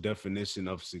 what's your definition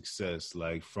of success,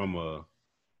 like from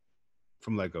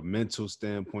like a mental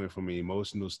standpoint, from an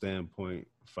emotional standpoint,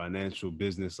 financial,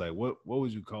 business, like what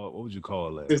would you call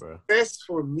that, bro? Success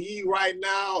for me right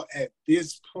now at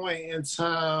this point in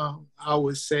time, I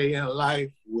would say in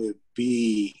life would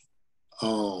be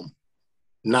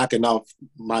knocking off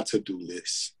my to-do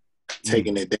list,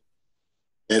 taking it down.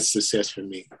 That's success for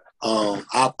me.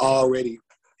 I've already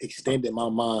extended my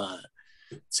mind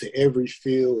to every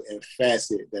field and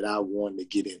facet that I want to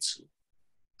get into.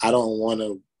 I don't want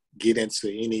to get into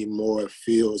any more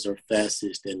fields or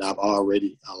facets than I've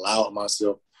already allowed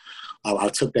myself. I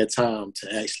took that time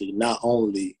to actually not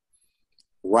only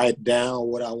write down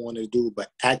what I want to do, but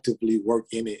actively work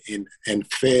in it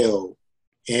and fail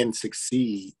and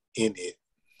succeed in it.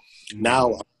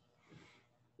 Now I've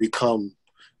become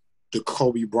the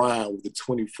Kobe Bryant with the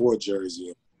 24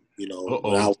 jersey, you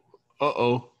know.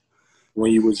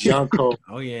 When you was young, Kobe.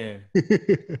 Oh yeah,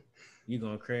 you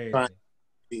going crazy.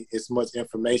 As much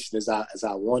information as I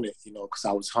wanted, you know, because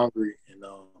I was hungry, and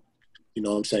you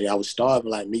know what I'm saying, I was starving.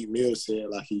 Like Meek Mill said,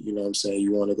 like you know what I'm saying,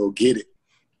 you want to go get it.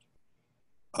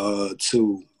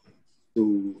 To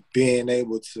being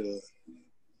able to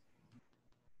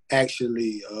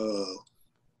actually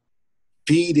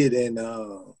feed it and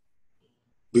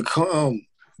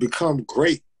become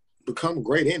great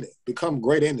in it.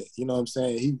 You know what I'm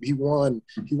saying? He won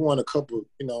a couple,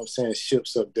 you know what I'm saying,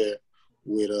 ships up there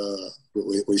with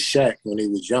Shaq when he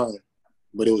was young,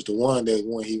 but it was the one that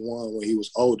he won when he was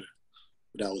older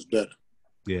that was better.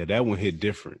 Yeah, that one hit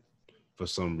different for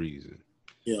some reason.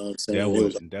 You know what I'm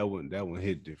saying? That one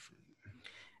hit different.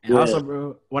 And also,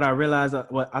 bro, what I realized,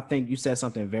 I think you said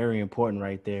something very important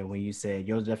right there when you said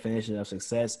your definition of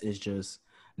success is just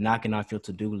knocking off your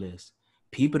to-do list.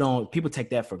 People take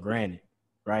that for granted.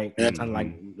 right? And,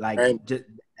 Something like and just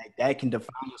like that can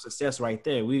define your success right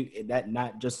there. That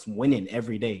not just winning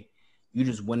every day, you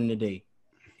just winning the day.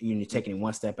 You're taking it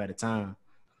one step at a time.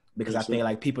 Because I feel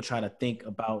like people try to think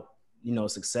about, you know,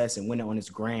 success and winning on this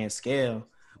grand scale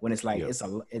when it's like it's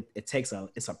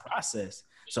a process.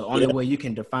 So only way you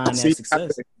can define that success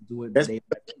is to do it that's day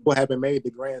by day. people haven't made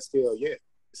the grand scale yet.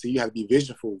 So you have to be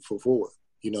visionful for forward.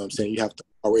 You know what I'm saying? You have to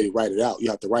already write it out. You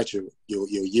have to write your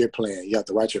year plan. You have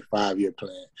to write your 5-year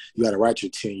plan. You got to write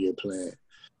your 10-year plan.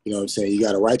 You know what I'm saying? You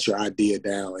got to write your idea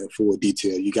down in full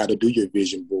detail. You got to do your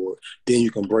vision board. Then you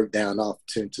can break down off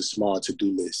into small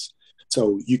to-do lists.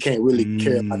 So you can't really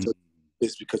care about your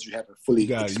list because you haven't fully. You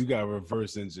got to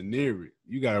reverse engineer it.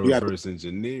 You got to reverse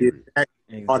engineer it.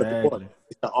 Exactly.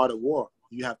 It's the art of war.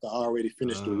 You have to already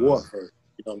finish the war first.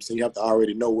 You know what I'm saying? You have to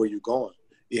already know where you're going.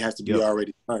 It has to be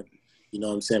already done. You know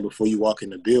what I'm saying? Before you walk in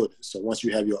the building. So once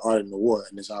you have your art in the war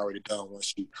and it's already done,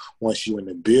 once you in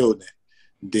the building,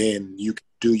 then you can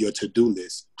do your to-do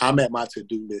list. I'm at my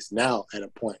to-do list now at a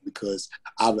point because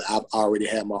I've already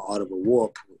had my art of a war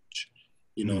approach.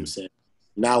 You know what I'm saying?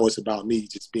 Now it's about me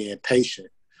just being patient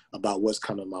about what's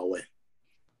coming my way.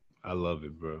 I love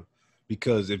it, bro.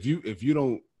 Because if you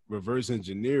don't reverse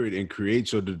engineer it and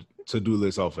create your to-do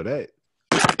list off of that,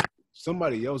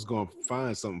 somebody else gonna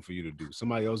find something for you to do.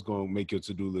 Somebody else gonna make your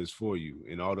to-do list for you,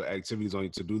 and all the activities on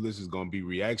your to-do list is gonna be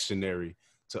reactionary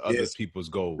to other people's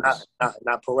goals.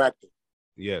 Not proactive.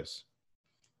 Yes.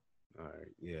 All right.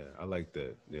 Yeah, I like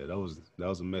that. Yeah, that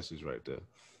was a message right there.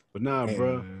 But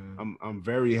bro, I'm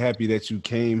very happy that you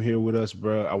came here with us,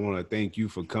 bro. I want to thank you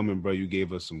for coming, bro. You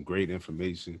gave us some great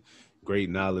information, great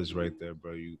knowledge right there,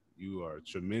 bro. You are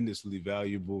tremendously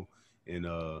valuable, and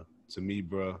to me,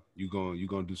 bro, you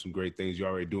gonna do some great things. You're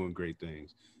already doing great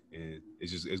things, and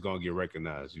it's gonna get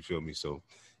recognized. You feel me? So,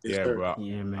 bro.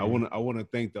 Yeah, man. I wanna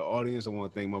thank the audience. I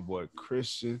want to thank my boy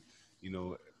Christian. You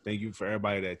know, thank you for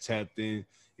everybody that tapped in.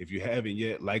 If you haven't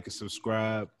yet, like and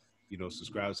subscribe. You know,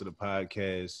 subscribe to the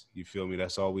podcast. You feel me?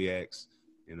 That's all we ask.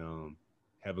 And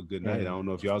have a good night. I don't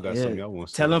know if y'all got something y'all want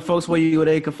to say. Tell them folks where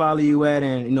they can follow you at,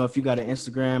 and you know if you got an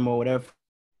Instagram or whatever,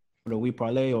 or We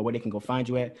Parlay, or where they can go find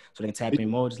you at, so they can tap in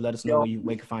more. Just let us know where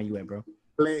they can find you at, bro.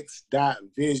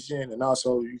 Flex.vision, and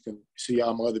also you can see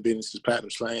all my other businesses, Platinum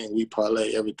Slang, We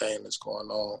Parlay, everything that's going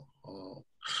on.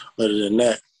 Other than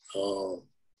that,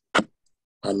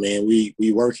 I mean,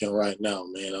 we working right now,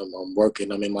 man. I'm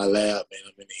working. I'm in my lab, man.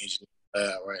 I'm in the engineering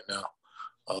lab right now.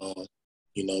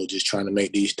 You know, just trying to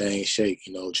make these things shake.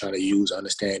 You know, trying to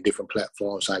understand different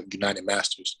platforms like United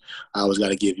Masters. I always got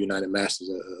to give United Masters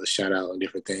a shout out and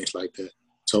different things like that.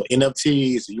 So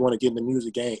NFTs, if you want to get in the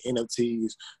music game,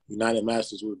 NFTs, United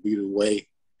Masters would be the way.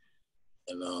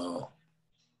 And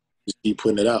just keep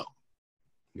putting it out.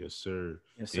 Yes, sir.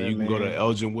 Yes, sir, and you can man. go to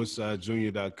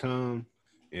elginwoodsidejr.com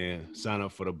and sign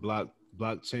up for the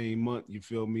blockchain month. You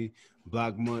feel me?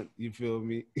 Block month. You feel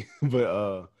me?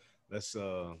 But let's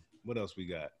what else we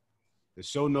got? The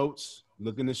show notes.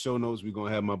 Look in the show notes. We're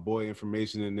gonna have my boy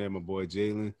information in there. My boy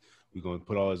Jaylin. We're gonna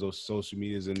put all those social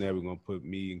medias in there. We're gonna put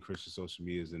me and Chris's social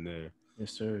medias in there.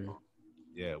 Yes, sir.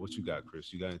 Yeah, what you got,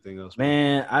 Chris? You got anything else?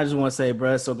 Man, I just want to say,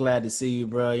 bro, so glad to see you,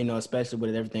 bro. You know, especially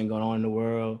with everything going on in the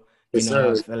world. Yes, You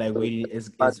know, sir. I feel like it's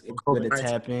good to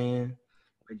tap in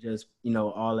with just, you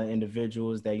know, all the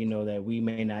individuals that, you know, that we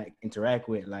may not interact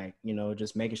with. Like, you know,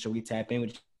 just making sure we tap in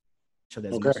with each other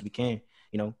as much as we can.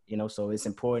 You know, so it's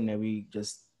important that we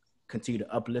just continue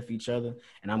to uplift each other.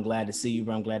 And I'm glad to see you,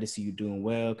 bro. I'm glad to see you doing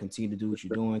well. Continue to do what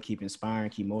you're doing. Keep inspiring,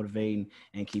 keep motivating,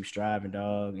 and keep striving,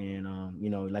 dog. And, you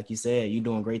know, like you said, you're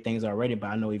doing great things already, but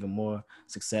I know even more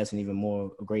success and even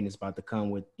more greatness about to come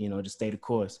with, you know, just stay the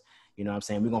course. You know what I'm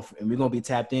saying? We're gonna be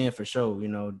tapped in for sure. You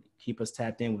know, keep us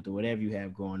tapped in with whatever you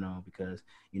have going on, because,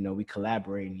 you know, we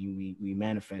collaborate and we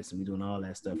manifest and we doing all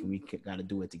that stuff, and we got to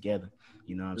do it together.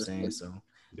 You know what I'm saying? So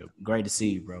great to see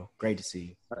you, bro. Great to see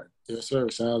you. All right. Yes, sir.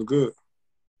 Sounds good.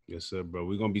 Yes, sir, bro.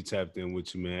 We're gonna be tapped in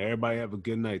with you, man. Everybody have a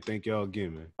good night. Thank y'all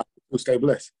again, man. Stay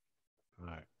blessed. All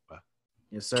right. Bye.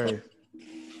 Yes, sir.